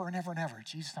forever and ever and ever.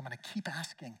 Jesus, I'm going to keep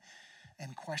asking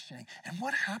and questioning. And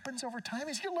what happens over time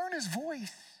is you learn his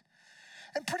voice.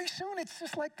 And pretty soon it's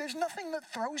just like there's nothing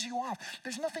that throws you off.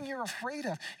 There's nothing you're afraid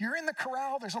of. You're in the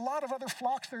corral. There's a lot of other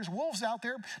flocks. There's wolves out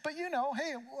there. But you know,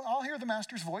 hey, I'll hear the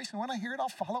master's voice. And when I hear it, I'll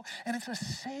follow. And it's a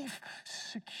safe,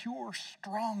 secure,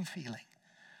 strong feeling.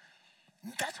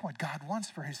 That's what God wants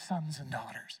for his sons and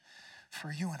daughters,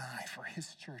 for you and I, for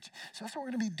his church. So that's what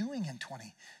we're going to be doing in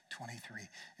 2023,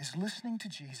 is listening to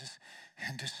Jesus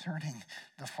and discerning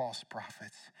the false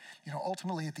prophets. You know,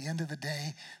 ultimately, at the end of the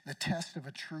day, the test of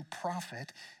a true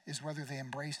prophet is whether they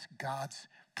embrace God's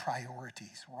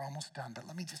priorities. We're almost done, but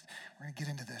we're going to get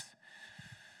into this.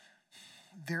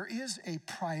 There is a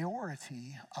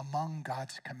priority among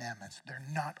God's commandments. They're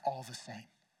not all the same.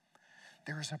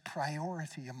 There is a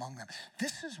priority among them.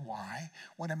 This is why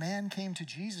when a man came to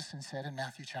Jesus and said in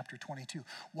Matthew chapter 22,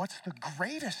 what's the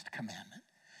greatest commandment?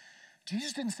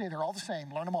 Jesus didn't say they're all the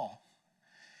same, learn them all.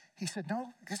 He said, no,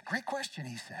 that's a great question,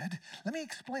 he said. Let me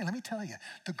explain, let me tell you.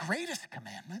 The greatest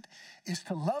commandment is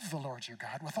to love the Lord your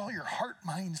God with all your heart,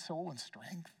 mind, soul, and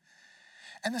strength.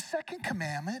 And the second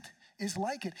commandment is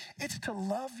like it. It's to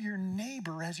love your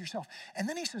neighbor as yourself. And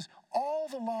then he says, all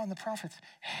the law and the prophets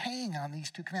hang on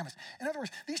these two commandments. In other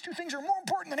words, these two things are more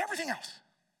important than everything else.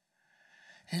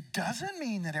 It doesn't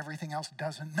mean that everything else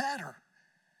doesn't matter.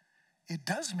 It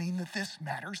does mean that this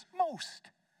matters most.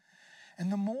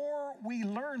 And the more we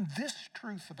learn this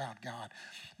truth about God,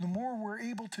 the more we're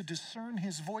able to discern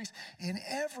his voice in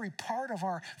every part of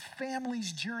our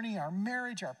family's journey, our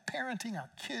marriage, our parenting, our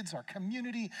kids, our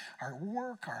community, our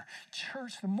work, our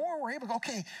church. The more we're able to go,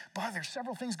 okay, boy, there's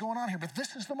several things going on here, but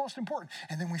this is the most important.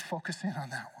 And then we focus in on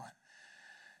that one.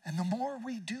 And the more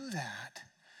we do that,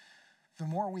 the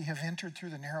more we have entered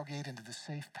through the narrow gate into the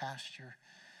safe pasture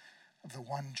of the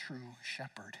one true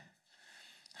shepherd.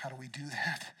 How do we do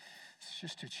that?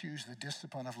 just to choose the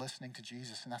discipline of listening to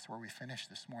Jesus, and that's where we finish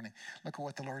this morning. Look at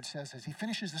what the Lord says as he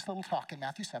finishes this little talk in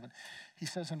Matthew 7. He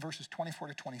says in verses 24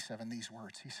 to 27 these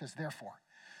words. He says, therefore,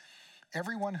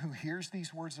 everyone who hears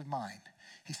these words of mine,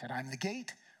 he said, I'm the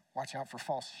gate. Watch out for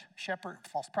false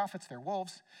prophets, they're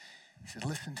wolves. He said,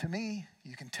 listen to me.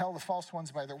 You can tell the false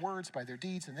ones by their words, by their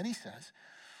deeds. And then he says,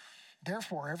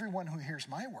 therefore, everyone who hears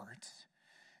my words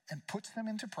and puts them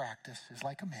into practice is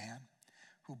like a man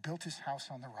who built his house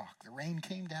on the rock. The rain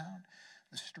came down,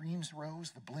 the streams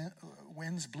rose, the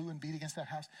winds blew and beat against that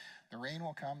house. The rain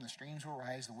will come, the streams will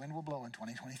rise, the wind will blow in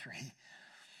 2023.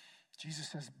 Jesus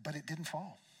says, but it didn't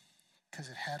fall because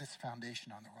it had its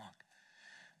foundation on the rock.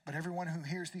 But everyone who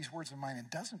hears these words of mine and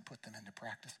doesn't put them into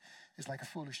practice is like a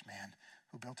foolish man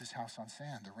who built his house on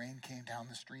sand. The rain came down,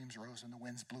 the streams rose, and the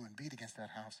winds blew and beat against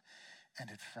that house, and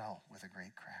it fell with a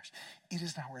great crash. It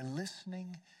is our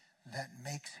listening that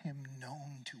makes him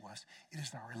known to us. It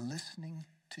is our listening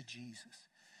to Jesus.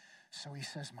 So he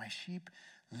says, my sheep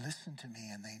listen to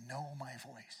me, and they know my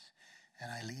voice,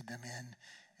 and I lead them in,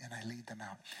 and I lead them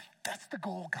out. That's the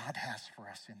goal God has for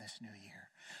us in this new year.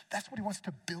 That's what he wants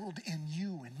to build in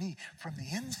you and me from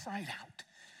the inside out.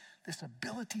 This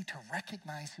ability to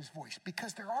recognize his voice.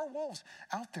 Because there are wolves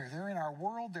out there. They're in our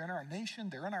world. They're in our nation.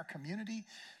 They're in our community.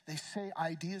 They say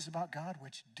ideas about God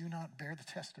which do not bear the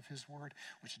test of his word,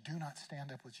 which do not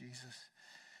stand up with Jesus.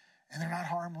 And they're not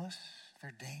harmless.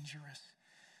 They're dangerous.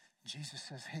 Jesus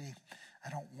says, hey, I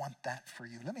don't want that for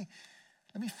you. Let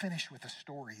me finish with a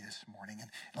story this morning.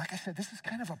 And like I said, this is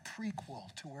kind of a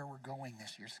prequel to where we're going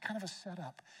this year. It's kind of a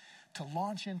setup to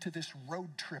launch into this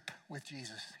road trip with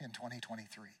Jesus in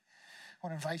 2023. I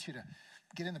want to invite you to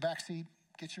get in the back seat,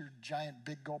 get your giant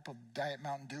big gulp of Diet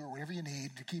Mountain Dew or whatever you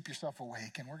need to keep yourself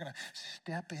awake. And we're going to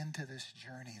step into this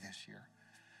journey this year.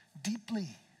 Deeply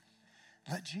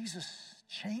let Jesus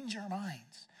change our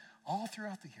minds all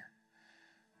throughout the year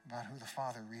about who the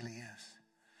Father really is.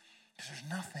 Because there's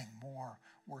nothing more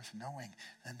worth knowing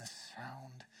than the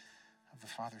sound of the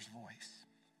Father's voice.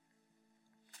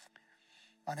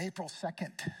 On April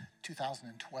 2nd,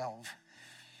 2012,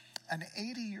 an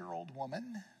 80-year-old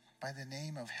woman by the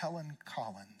name of Helen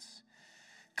Collins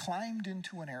climbed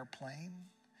into an airplane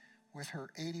with her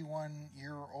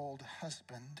 81-year-old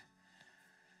husband,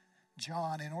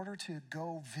 John, in order to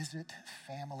go visit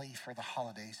family for the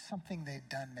holidays, something they'd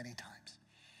done many times.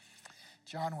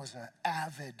 John was an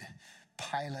avid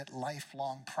pilot,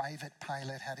 lifelong private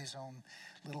pilot, had his own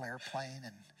little airplane,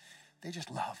 and they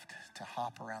just loved to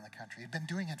hop around the country. He'd been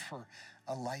doing it for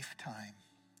a lifetime.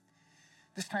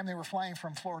 This time they were flying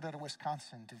from Florida to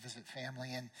Wisconsin to visit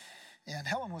family, and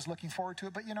Helen was looking forward to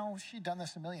it, but she'd done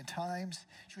this a million times.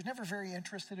 She was never very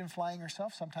interested in flying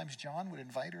herself. Sometimes John would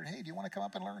invite her, hey, do you want to come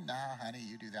up and learn? Nah, honey,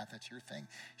 you do that. That's your thing.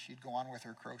 She'd go on with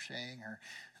her crocheting, her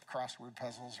crossword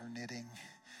puzzles, her knitting.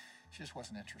 She just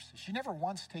wasn't interested. She never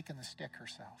once taken the stick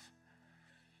herself.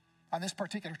 On this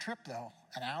particular trip, though,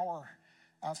 an hour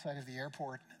outside of the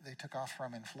airport they took off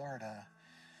from in Florida,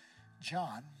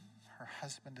 John, her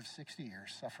husband of 60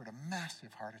 years, suffered a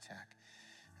massive heart attack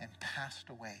and passed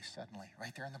away suddenly,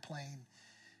 right there in the plane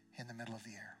in the middle of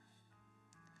the air.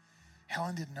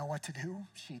 Helen didn't know what to do.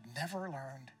 She'd never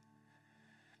learned.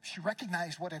 She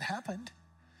recognized what had happened.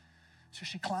 So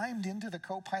she climbed into the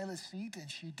co-pilot seat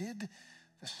and she did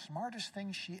the smartest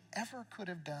thing she ever could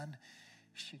have done.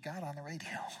 She got on the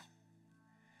radio.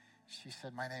 She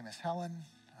said, my name is Helen.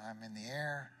 I'm in the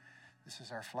air. This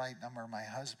is our flight number. My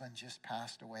husband just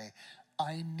passed away.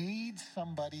 I need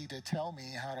somebody to tell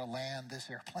me how to land this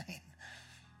airplane.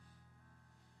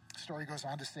 The story goes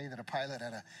on to say that a pilot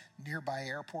at a nearby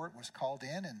airport was called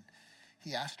in and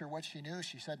he asked her what she knew.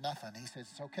 She said nothing. He said,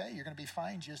 it's okay. You're going to be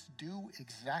fine. Just do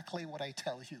exactly what I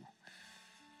tell you.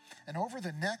 And over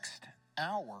the next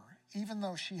hour, even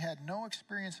though she had no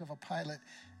experience of a pilot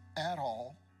at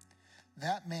all,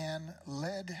 that man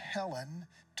led Helen,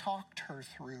 talked her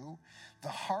through the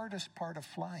hardest part of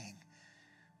flying,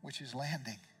 which is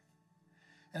landing.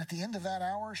 And at the end of that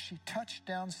hour, she touched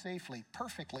down safely,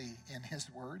 perfectly in his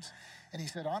words. And he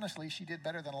said, honestly, she did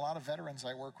better than a lot of veterans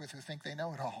I work with who think they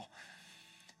know it all.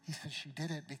 He said she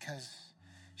did it because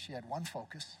she had one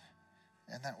focus,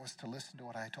 and that was to listen to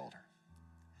what I told her.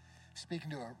 Speaking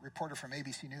to a reporter from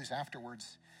ABC News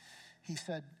afterwards, he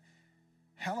said,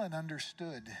 Helen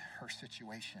understood her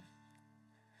situation.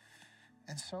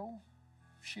 And so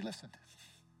she listened.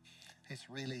 It's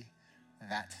really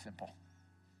that simple.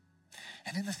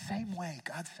 And in the same way,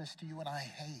 God says to you and I,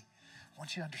 hey, I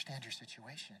want you to understand your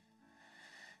situation.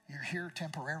 You're here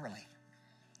temporarily.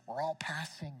 We're all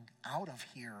passing out of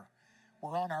here.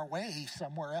 We're on our way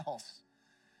somewhere else.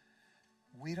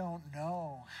 We don't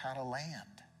know how to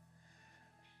land.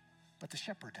 but the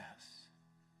shepherd does.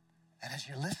 And as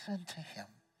you listen to him,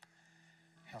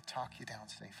 he'll talk you down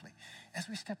safely. As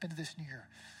we step into this new year,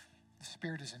 the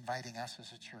Spirit is inviting us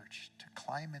as a church to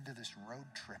climb into this road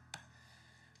trip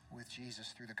with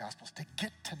Jesus through the Gospels, to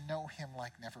get to know him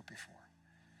like never before.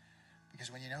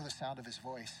 Because when you know the sound of his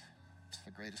voice, it's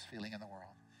the greatest feeling in the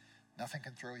world. Nothing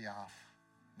can throw you off.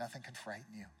 Nothing can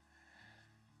frighten you.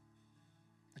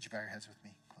 Would you bow your heads with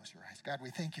me? Close your eyes. God, we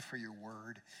thank you for your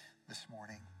word this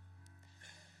morning.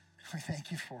 We thank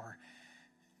you for,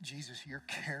 Jesus, your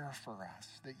care for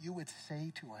us, that you would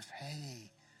say to us,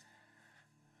 hey,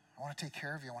 I want to take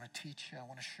care of you. I want to teach you. I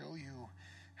want to show you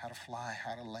how to fly,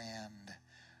 how to land.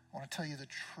 I want to tell you the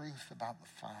truth about the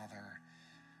Father.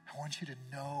 I want you to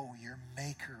know your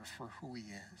maker for who he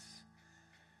is.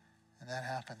 And that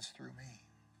happens through me.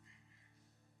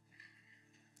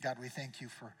 God, we thank you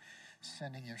for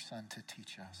sending your son to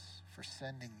teach us, for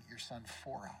sending your son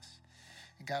for us.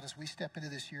 And God, as we step into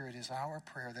this year, it is our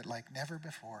prayer that like never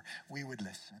before, we would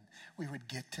listen. We would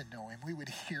get to know him. We would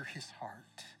hear his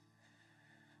heart.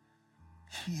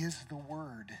 He is the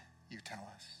word, you tell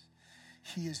us.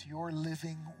 He is your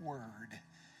living word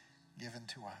given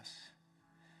to us.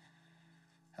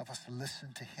 Help us to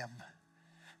listen to him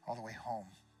all the way home,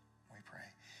 we pray.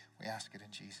 We ask it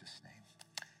in Jesus' name.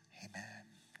 Amen.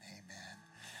 Amen.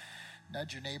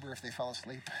 Nudge your neighbor if they fall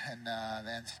asleep and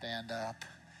then stand up.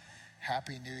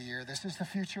 Happy New Year. This is the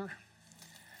future.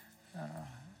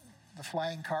 The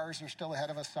flying cars are still ahead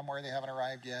of us somewhere. They haven't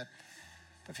arrived yet.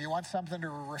 But if you want something to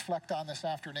reflect on this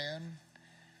afternoon,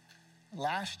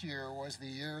 last year was the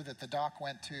year that the doc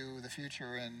went to the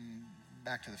future and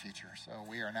back to the future. So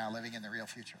we are now living in the real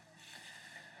future.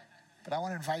 But I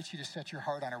want to invite you to set your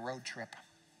heart on a road trip.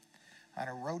 On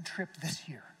a road trip this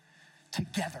year,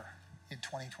 together in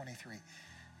 2023,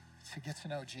 to get to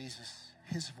know Jesus,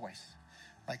 his voice,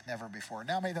 like never before.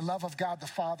 Now may the love of God the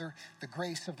Father, the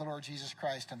grace of the Lord Jesus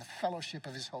Christ, and the fellowship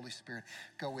of his Holy Spirit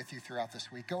go with you throughout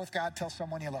this week. Go with God. Tell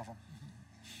someone you love them.